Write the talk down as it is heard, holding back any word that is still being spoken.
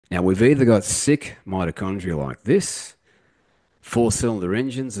Now, we've either got sick mitochondria like this, four-cylinder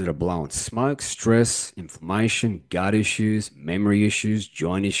engines that are blowing smoke, stress, inflammation, gut issues, memory issues,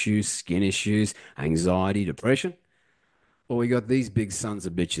 joint issues, skin issues, anxiety, depression, or we got these big sons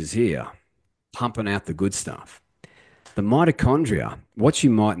of bitches here pumping out the good stuff. The mitochondria, what you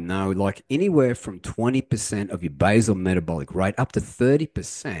might know, like anywhere from 20% of your basal metabolic rate up to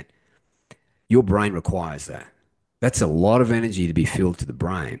 30%, your brain requires that. That's a lot of energy to be filled to the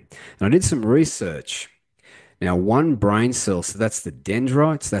brain. And I did some research. Now, one brain cell, so that's the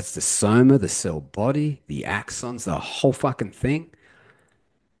dendrites, that's the soma, the cell body, the axons, the whole fucking thing.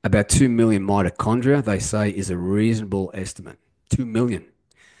 About 2 million mitochondria, they say, is a reasonable estimate. 2 million.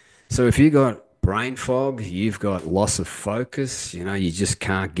 So if you got brain fog, you've got loss of focus, you just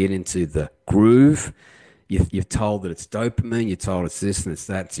can't get into the groove. You're told that it's dopamine, you're told it's this and it's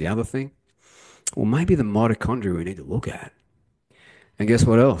that, it's the other thing. Well, maybe the mitochondria we need to look at. And guess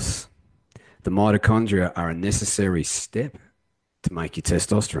what else? The mitochondria are a necessary step to make your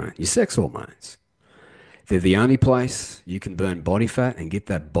testosterone, your sex hormones. They're the only place you can burn body fat and get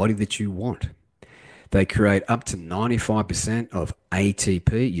that body that you want. They create up to 95% of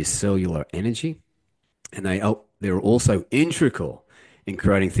ATP, your cellular energy, and they're also integral in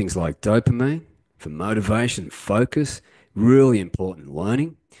creating things like dopamine for motivation, focus, really important in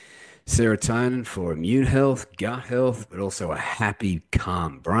learning, serotonin for immune health, gut health, but also a happy,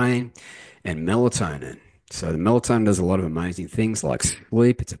 calm brain, and melatonin. So the melatonin does a lot of amazing things like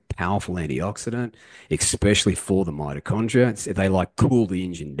sleep. It's a powerful antioxidant, especially for the mitochondria. They like cool the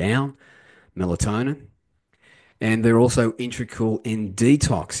engine down, melatonin. And they're also integral in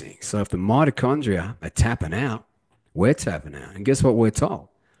detoxing. So if the mitochondria are tapping out, we're tapping out. And guess what we're told?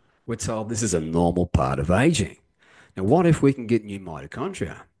 We're told this is a normal part of aging. Now, what if we can get new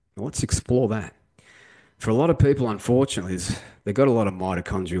mitochondria? Well, let's explore that. For a lot of people, unfortunately, they've got a lot of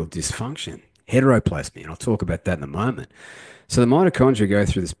mitochondrial dysfunction, heteroplasmy, and I'll talk about that in a moment. So the mitochondria go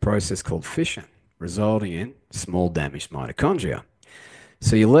through this process called fission, resulting in small damaged mitochondria.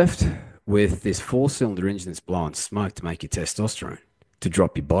 So you're left with this four-cylinder engine that's blowing smoke to make your testosterone, to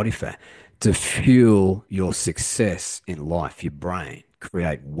drop your body fat, to fuel your success in life, your brain,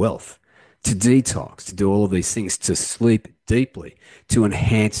 create wealth, to detox, to do all of these things, to sleep deeply, to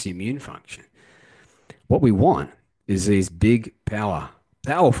enhance the immune function. What we want is these big,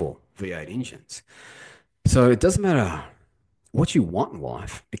 powerful V8 engines. So it doesn't matter what you want in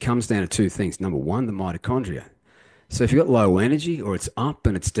life. It comes down to two things. Number one, the mitochondria. So if you've got low energy or it's up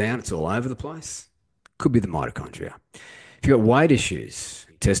and it's down, it's all over the place, could be the mitochondria. If you've got weight issues,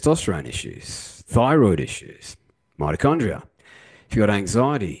 testosterone issues, thyroid issues, mitochondria. If you've got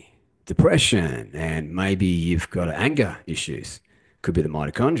anxiety, depression, and maybe you've got anger issues, could be the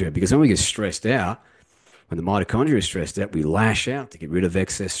mitochondria. Because when we get stressed out, when the mitochondria is stressed out, we lash out to get rid of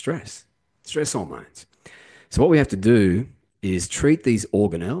excess stress hormones. So what we have to do is treat these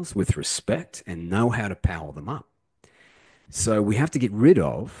organelles with respect and know how to power them up. So we have to get rid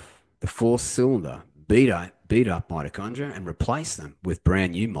of the four-cylinder beat up mitochondria and replace them with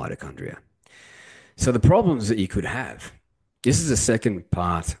brand new mitochondria. So the problems that you could have, this is the second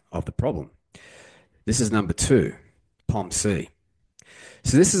part of the problem. This is number two, POMC.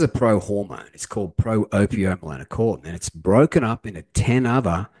 So this is a pro-hormone. It's called pro-opiomelanocortin, and it's broken up into 10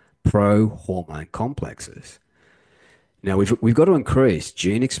 other pro-hormone complexes. Now, we've got to increase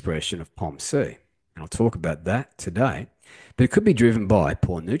gene expression of POMC, and I'll talk about that today, but it could be driven by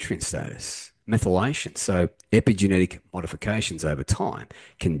poor nutrient status, methylation, so epigenetic modifications over time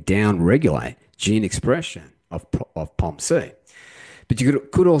can down-regulate gene expression of POMC. But you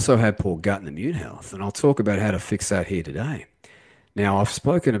could also have poor gut and immune health, and I'll talk about how to fix that here today. Now, I've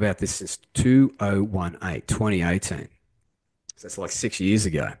spoken about this since 2018. So that's like 6 years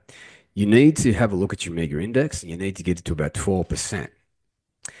ago. You need to have a look at your Omega index and you need to get it to about 12%.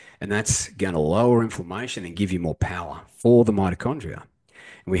 And that's going to lower inflammation and give you more power for the mitochondria.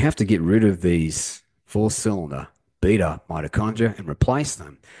 And we have to get rid of these four-cylinder beta mitochondria and replace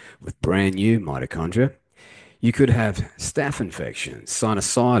them with brand new mitochondria. You could have staph infections,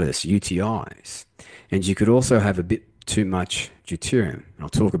 sinusitis, UTIs, and you could also have a bit too much deuterium. And I'll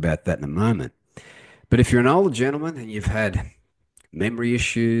talk about that in a moment. But if you're an older gentleman and you've had memory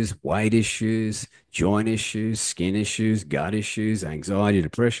issues, weight issues, joint issues, skin issues, gut issues, anxiety,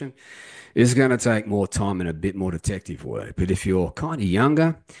 depression, it's going to take more time and a bit more detective work. But if you're kind of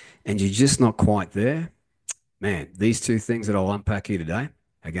younger and you're just not quite there, man, these two things that I'll unpack here today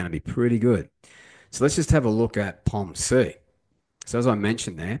are going to be pretty good. So let's just have a look at POMC. So as I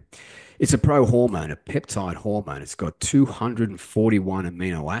mentioned there, it's a pro-hormone, a peptide hormone. It's got 241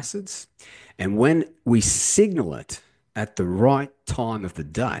 amino acids. And when we signal it at the right time of the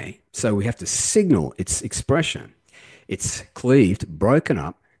day. So we have to signal its expression. It's cleaved, broken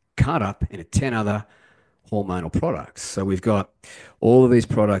up, cut up into 10 other hormonal products. So we've got all of these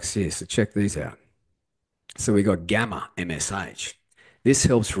products here. So check these out. So we got gamma MSH. This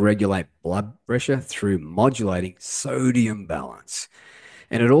helps regulate blood pressure through modulating sodium balance.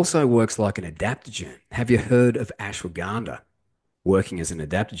 And it also works like an adaptogen. Have you heard of ashwagandha working as an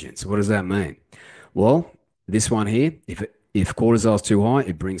adaptogen? So what does that mean? Well, this one here, if cortisol is too high,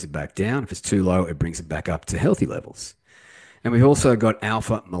 it brings it back down. If it's too low, it brings it back up to healthy levels. And we've also got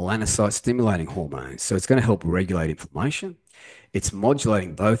alpha melanocyte stimulating hormones. So it's going to help regulate inflammation. It's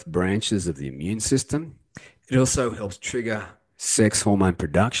modulating both branches of the immune system. It also helps trigger sex hormone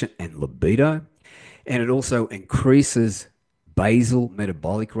production and libido. And it also increases basal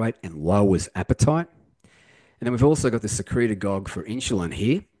metabolic rate and lowers appetite. And then we've also got the secretagogue for insulin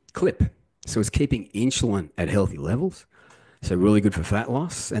here, CLIP. So it's keeping insulin at healthy levels. So really good for fat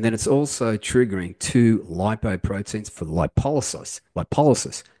loss. And then it's also triggering two lipoproteins for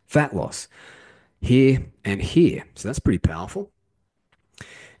lipolysis, fat loss, here and here. So that's pretty powerful.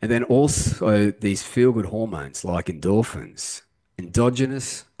 And then also these feel-good hormones like endorphins,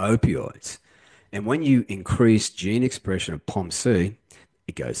 endogenous opioids. And when you increase gene expression of POMC,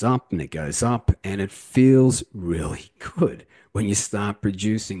 it goes up and it goes up, and it feels really good when you start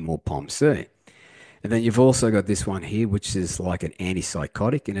producing more POMC. And then you've also got this one here, which is like an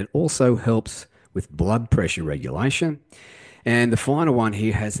antipsychotic, and it also helps with blood pressure regulation. And the final one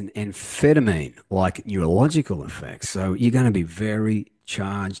here has an amphetamine like neurological effects. So you're going to be very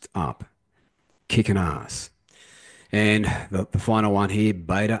charged up, kicking ass. And the final one here,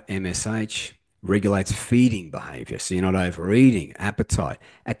 beta MSH, regulates feeding behavior. So you're not overeating, appetite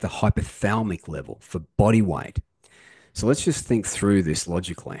at the hypothalamic level for body weight. So let's just think through this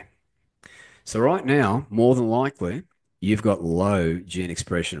logically. So right now, more than likely, you've got low gene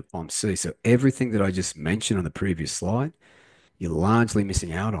expression of POMC. So everything that I just mentioned on the previous slide, you're largely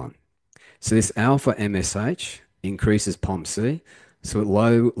missing out on. So this alpha MSH increases POMC, so it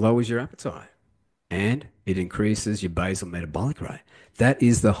lowers your appetite and it increases your basal metabolic rate. That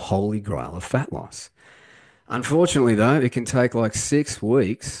is the holy grail of fat loss. Unfortunately, though, it can take like 6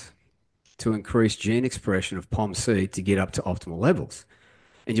 weeks to increase gene expression of POMC to get up to optimal levels.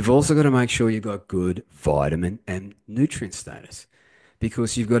 And you've also got to make sure you've got good vitamin and nutrient status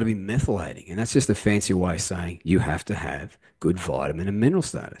because you've got to be methylating. And that's just a fancy way of saying you have to have good vitamin and mineral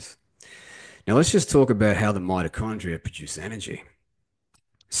status. Now, let's just talk about how the mitochondria produce energy.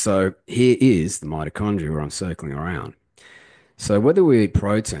 So here is the mitochondria where I'm circling around. So whether we eat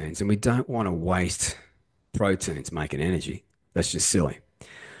proteins, and we don't want to waste proteins making energy, that's just silly.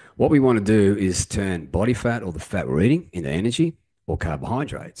 What we want to do is turn body fat or the fat we're eating into energy or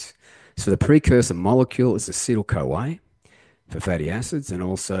carbohydrates. So the precursor molecule is acetyl-CoA for fatty acids and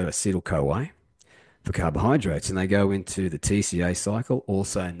also acetyl-CoA for carbohydrates. And they go into the TCA cycle,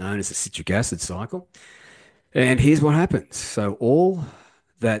 also known as the citric acid cycle. And here's what happens. So all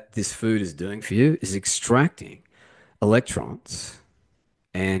that this food is doing for you is extracting electrons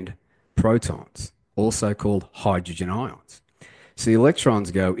and protons, also called hydrogen ions. So the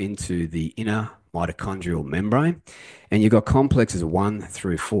electrons go into the inner mitochondrial membrane, and you've got complexes 1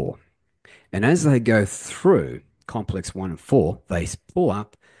 through 4. And as they go through complex 1 and 4, they pull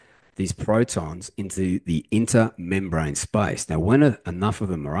up these protons into the intermembrane space. Now, when enough of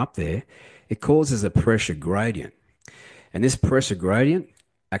them are up there, it causes a pressure gradient. And this pressure gradient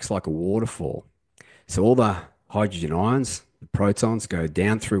acts like a waterfall. So all the hydrogen ions, the protons, go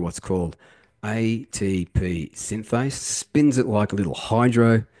down through what's called ATP synthase, spins it like a little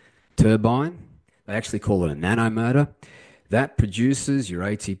hydro turbine. They actually call it a nanomotor. That produces your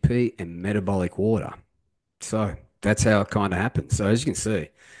ATP and metabolic water. So that's how it kind of happens. So as you can see,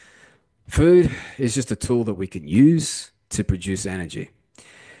 food is just a tool that we can use to produce energy.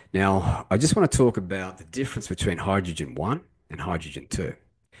 Now, I just want to talk about the difference between hydrogen 1 and hydrogen 2.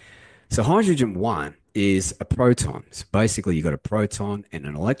 So hydrogen 1 is a proton. So basically, you've got a proton and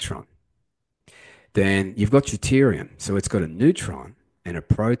an electron. Then you've got deuterium. So it's got a neutron and a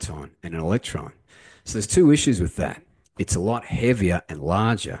proton and an electron. So there's two issues with that. It's a lot heavier and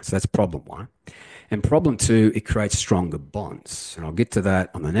larger. So that's problem 1. And problem 2, it creates stronger bonds. And I'll get to that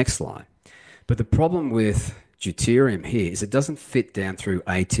on the next slide. But the problem with deuterium here is it doesn't fit down through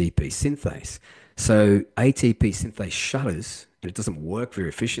ATP synthase. So ATP synthase shutters and it doesn't work very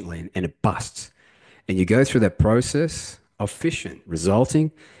efficiently and it busts. And you go through that process of fission,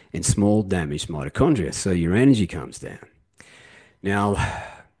 resulting in small damaged mitochondria. So your energy comes down. Now,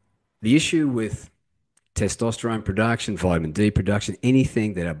 the issue with testosterone production, vitamin D production,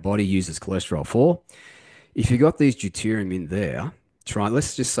 anything that our body uses cholesterol for, If you got these deuterium in there,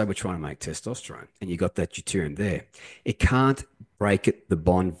 let's just say we're trying to make testosterone and you got that deuterium there. It can't break the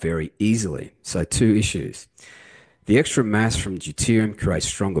bond very easily. So two issues. The extra mass from deuterium creates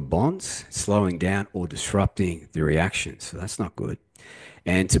stronger bonds, slowing down or disrupting the reaction. So that's not good.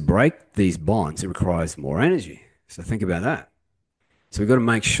 And to break these bonds, it requires more energy. So think about that. So we've got to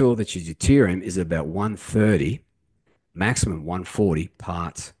make sure that your deuterium is about 130, maximum 140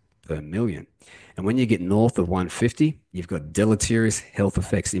 parts per million. And when you get north of 150, you've got deleterious health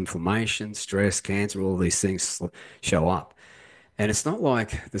effects, inflammation, stress, cancer, all these things show up. And it's not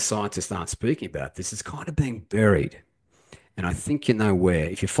like the scientists aren't speaking about this. It's kind of being buried. And I think you know where.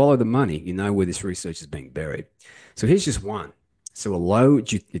 If you follow the money, you know where this research is being buried. So here's just one. So a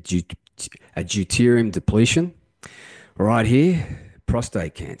deuterium depletion right here,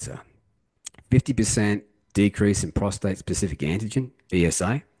 prostate cancer, 50% decrease in prostate-specific antigen,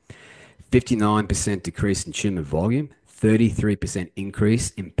 PSA, 59% decrease in tumor volume, 33%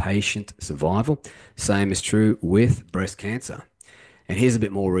 increase in patient survival. Same is true with breast cancer. And here's a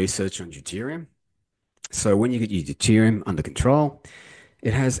bit more research on deuterium. So when you get your deuterium under control,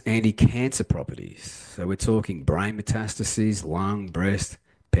 it has anti-cancer properties. So we're talking brain metastases, lung, breast,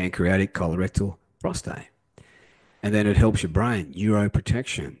 pancreatic, colorectal, prostate. And then it helps your brain,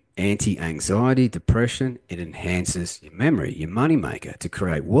 neuroprotection, anti-anxiety, depression. It enhances your memory, your moneymaker to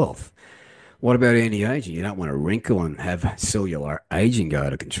create wealth. What about anti-aging? You don't want to wrinkle and have cellular aging go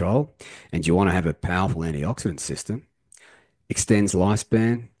out of control. And you want to have a powerful antioxidant system. Extends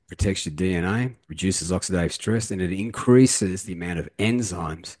lifespan, protects your DNA, reduces oxidative stress, and it increases the amount of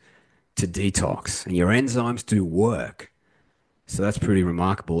enzymes to detox. And your enzymes do work. So that's pretty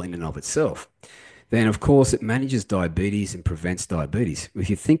remarkable in and of itself. Then, of course, it manages diabetes and prevents diabetes. If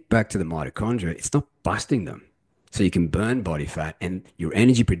you think back to the mitochondria, it's not busting them. So you can burn body fat and your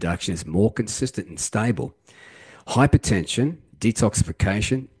energy production is more consistent and stable. Hypertension,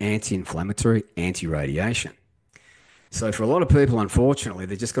 detoxification, anti-inflammatory, anti-radiation. So for a lot of people, unfortunately,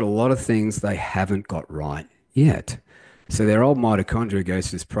 they've just got a lot of things they haven't got right yet. So their old mitochondria goes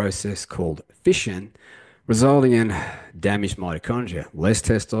through this process called fission, resulting in damaged mitochondria, less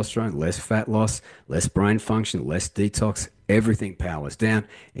testosterone, less fat loss, less brain function, less detox, everything powers down.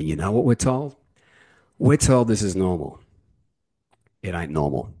 And you know what we're told? We're told this is normal. It ain't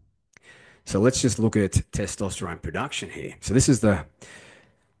normal. So let's just look at testosterone production here. So this is the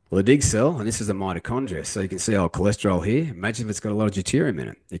Leydig cell, and this is the mitochondria. So you can see our cholesterol here. Imagine if it's got a lot of deuterium in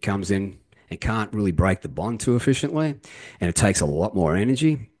it. It comes in and can't really break the bond too efficiently, and it takes a lot more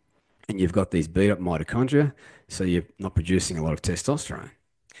energy. And you've got these beat up mitochondria, so you're not producing a lot of testosterone.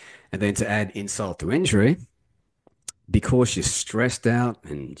 And then to add insult to injury, because you're stressed out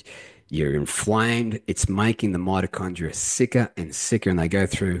and you're inflamed, it's making the mitochondria sicker and sicker, and they go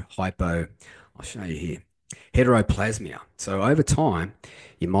through I'll show you here, heteroplasmia. So over time,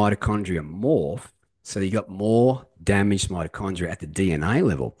 your mitochondria morph, so you got more damaged mitochondria at the DNA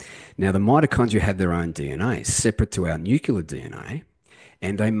level. Now, the mitochondria have their own DNA, separate to our nuclear DNA,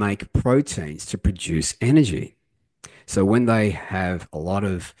 and they make proteins to produce energy. So when they have a lot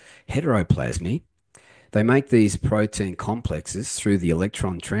of heteroplasmy, they make these protein complexes through the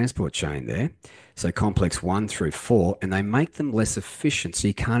electron transport chain there. So complex 1 through 4, and they make them less efficient. So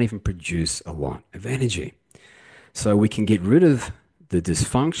you can't even produce a lot of energy. So we can get rid of the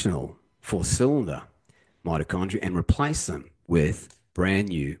dysfunctional four-cylinder mitochondria and replace them with brand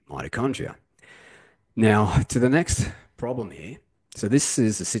new mitochondria. Now, to the next problem here. So this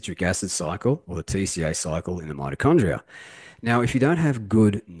is the citric acid cycle or the TCA cycle in the mitochondria. Now, if you don't have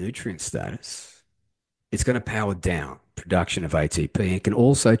good nutrient status, it's going to power down production of ATP and it can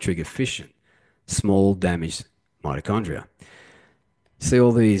also trigger fission, small damaged mitochondria. See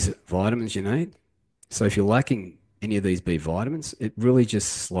all these vitamins you need? So if you're lacking any of these B vitamins, it really just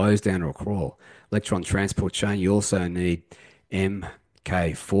slows down or crawl. Electron transport chain, you also need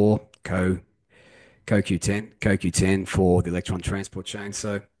MK4, CoQ10 for the electron transport chain.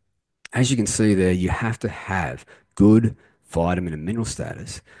 So as you can see there, you have to have good vitamin and mineral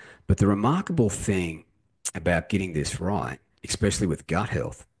status. But the remarkable thing about getting this right, especially with gut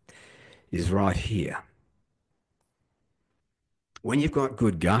health, is right here. When you've got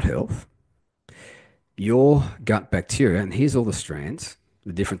good gut health, your gut bacteria, and here's all the strands,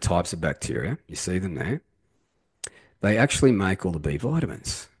 the different types of bacteria, you see them there, they actually make all the B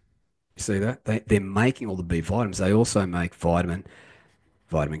vitamins. You see that? They're making all the B vitamins. They also make vitamin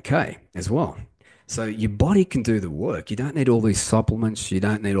K as well. So your body can do the work. You don't need all these supplements. You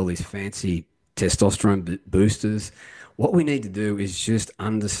don't need all these fancy testosterone boosters. What we need to do is just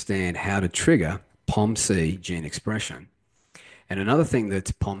understand how to trigger POMC gene expression. And another thing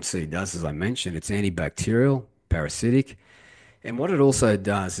that POMC does, as I mentioned, it's antibacterial, parasitic, and what it also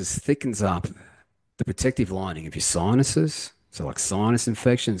does is thickens up the protective lining of your sinuses. So, like sinus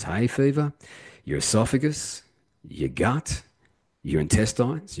infections, hay fever, your esophagus, your gut, your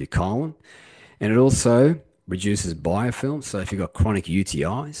intestines, your colon. And it also reduces biofilm. So, if you've got chronic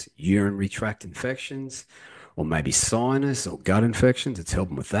UTIs, urinary tract infections, or maybe sinus or gut infections, it's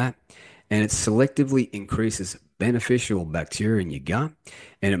helping with that. And it selectively increases beneficial bacteria in your gut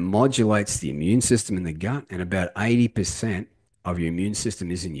and it modulates the immune system in the gut. And about 80% of your immune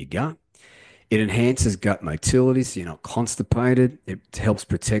system is in your gut. It enhances gut motility, so you're not constipated. It helps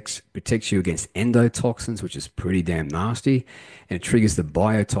protects you against endotoxins, which is pretty damn nasty, and it triggers the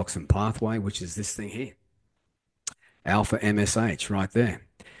biotoxin pathway, which is this thing here, alpha MSH, right there.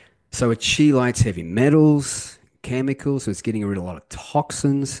 So it chelates heavy metals, chemicals, so it's getting rid of a lot of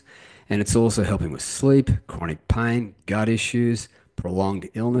toxins, and it's also helping with sleep, chronic pain, gut issues, prolonged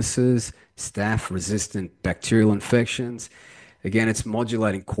illnesses, staph-resistant bacterial infections. Again, it's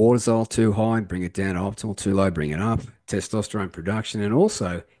modulating cortisol too high, bring it down to optimal, too low, bring it up, testosterone production, and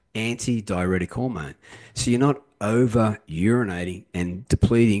also anti-diuretic hormone. So you're not over urinating and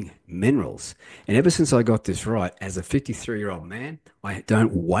depleting minerals. And ever since I got this right, as a 53-year-old man, I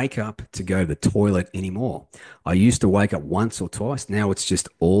don't wake up to go to the toilet anymore. I used to wake up once or twice. Now it's just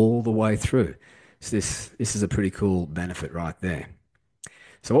all the way through. So this is a pretty cool benefit right there.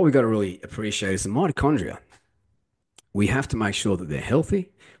 So what we've got to really appreciate is the mitochondria. We have to make sure that they're healthy.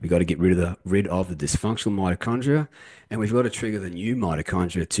 We've got to get rid of the dysfunctional mitochondria, and we've got to trigger the new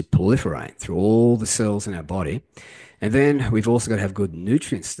mitochondria to proliferate through all the cells in our body. And then we've also got to have good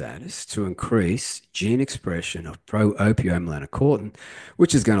nutrient status to increase gene expression of pro-opiomelanocortin,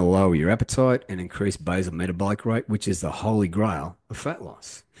 which is going to lower your appetite and increase basal metabolic rate, which is the holy grail of fat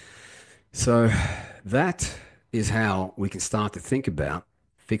loss. So that is how we can start to think about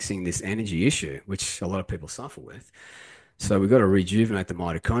fixing this energy issue, which a lot of people suffer with. So we've got to rejuvenate the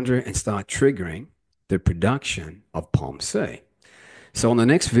mitochondria and start triggering the production of POMC. So on the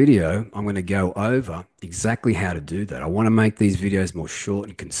next video, I'm going to go over exactly how to do that. I want to make these videos more short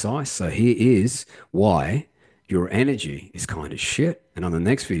and concise. So here is why your energy is kind of shit. And on the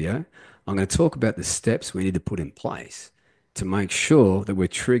next video, I'm going to talk about the steps we need to put in place to make sure that we're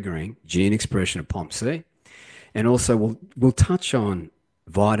triggering gene expression of POMC. And also we'll touch on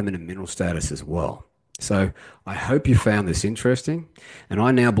vitamin and mineral status as well. So I hope you found this interesting. And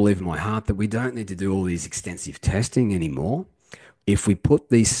I now believe in my heart that we don't need to do all these extensive testing anymore. If we put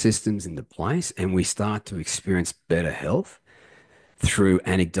these systems into place and we start to experience better health through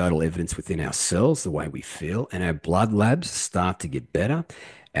anecdotal evidence within ourselves, the way we feel, and our blood labs start to get better,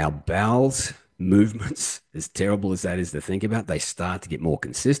 our bowels movements, as terrible as that is to think about, they start to get more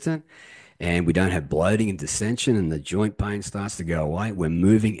consistent and we don't have bloating and dissension and the joint pain starts to go away. We're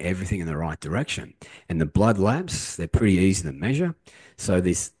moving everything in the right direction. And the blood labs, they're pretty easy to measure. So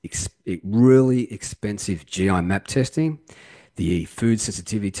this really expensive GI map testing, the food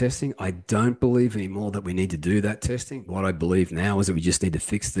sensitivity testing, I don't believe anymore that we need to do that testing. What I believe now is that we just need to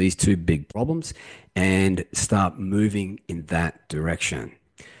fix these two big problems and start moving in that direction.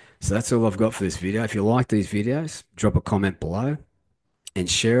 So that's all I've got for this video. If you like these videos, drop a comment below and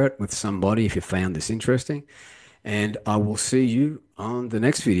share it with somebody if you found this interesting. And I will see you on the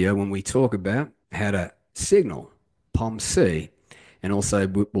next video when we talk about how to signal POMC, and also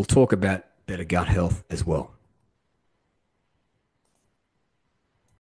we'll talk about better gut health as well.